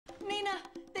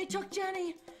took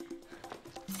Jenny.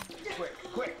 Quick,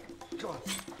 quick. Come on.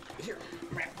 Here,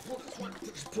 man, pull this one.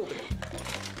 Just pull it.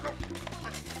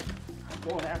 I'm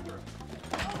going after him.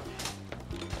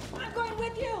 I'm going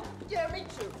with you. Yeah, me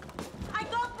too. I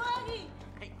got Buddy.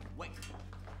 Hey, wait.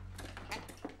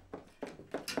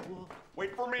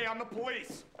 Wait for me, I'm the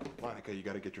police. Monica, you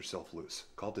gotta get yourself loose.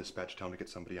 Call dispatch, tell them to get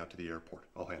somebody out to the airport.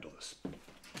 I'll handle this.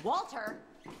 Walter.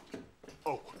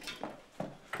 Oh,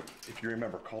 if you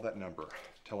remember, call that number.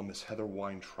 Tell them Miss Heather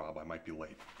Weintraub I might be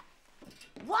late.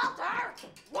 Walter!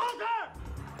 Walter!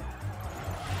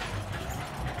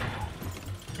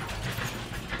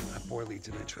 That boy leads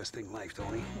an interesting life,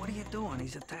 don't he? What are you doing?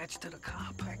 He's attached to the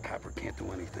cop. That copper can't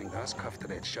do anything to us. Cuffed to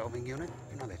that shelving unit.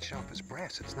 You know that shelf is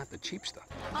brass. It's not the cheap stuff.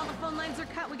 All the phone lines are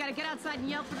cut. We gotta get outside and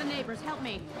yell for the neighbors. Help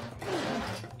me.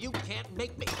 You can't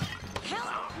make me.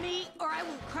 Help me, or I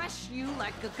will crush you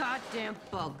like a goddamn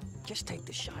bug. Just take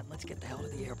the shot. Let's get the hell to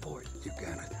the airport. You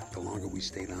got it. The longer we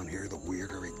stay down here, the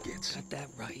weirder it gets. Got that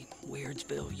right.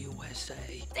 Weirdsville,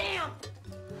 USA. Damn!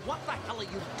 What the hell are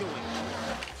you doing?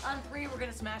 On 3, we're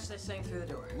gonna smash this thing through the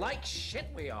door. Like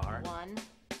shit we are. 1,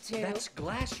 2. That's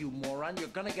glass, you moron. You're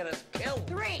gonna get us killed.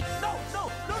 3. No, no,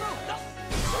 no, no, no!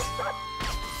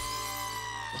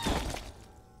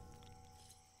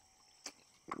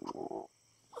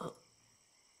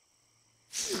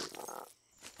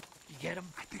 You get him?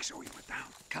 I think so. He went down.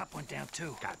 Cop went down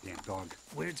too. Goddamn dog.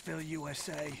 Weirdsville,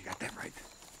 USA. You got that right.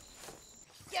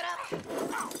 Get up!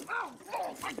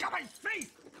 Oh, I got my face!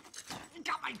 I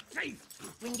got my face!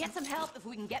 We can get some help if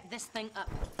we can get this thing up.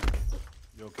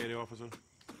 You okay there, officer?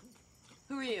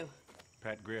 Who are you?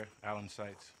 Pat Greer, Alan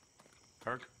Seitz.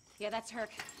 Herc? Yeah, that's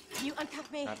Herc. Can you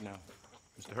uncuff me? Not now.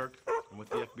 Mr. Herc, I'm with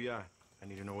the FBI. I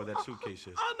need to know where that suitcase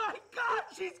is. Oh my God,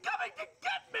 she's coming to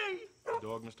get me! The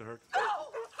dog, Mr. Herc? No,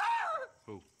 her!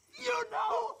 Who? You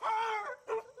know her!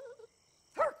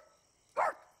 Herc!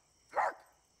 Herc! Herc!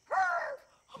 Herc!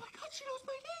 Oh my God, she knows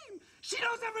my name! She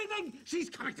knows everything! She's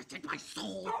coming to take my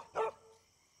soul!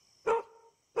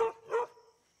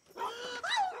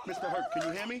 Mr. Herc, can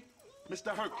you hear me?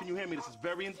 Mr. Herc, can you hear me? This is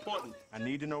very important. I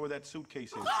need to know where that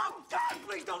suitcase is. Oh God,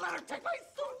 please don't let her take my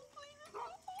soul!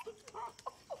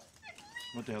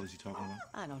 What the hell is he talking about?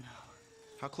 I don't know.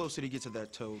 How close did he get to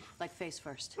that toad? Like face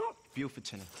first.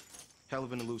 Bufetin. Hell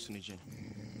of an hallucinogen.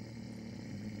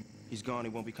 He's gone. He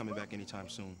won't be coming back anytime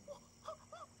soon.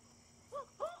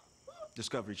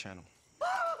 Discovery Channel.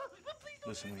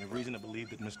 Listen, we have reason to believe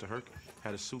that Mr. Herc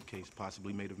had a suitcase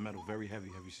possibly made of metal, very heavy.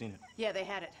 Have you seen it? Yeah, they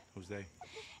had it. Who's they?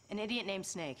 An idiot named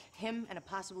Snake. Him and a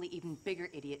possibly even bigger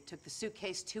idiot took the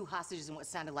suitcase, 2 hostages, and what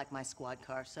sounded like my squad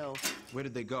car, so... Where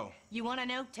did they go? You want to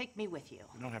know? Take me with you.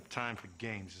 We don't have time for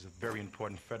games. This is a very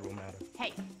important federal matter.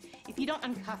 Hey, if you don't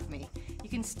uncuff me, you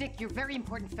can stick your very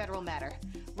important federal matter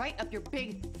right up your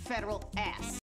big federal ass.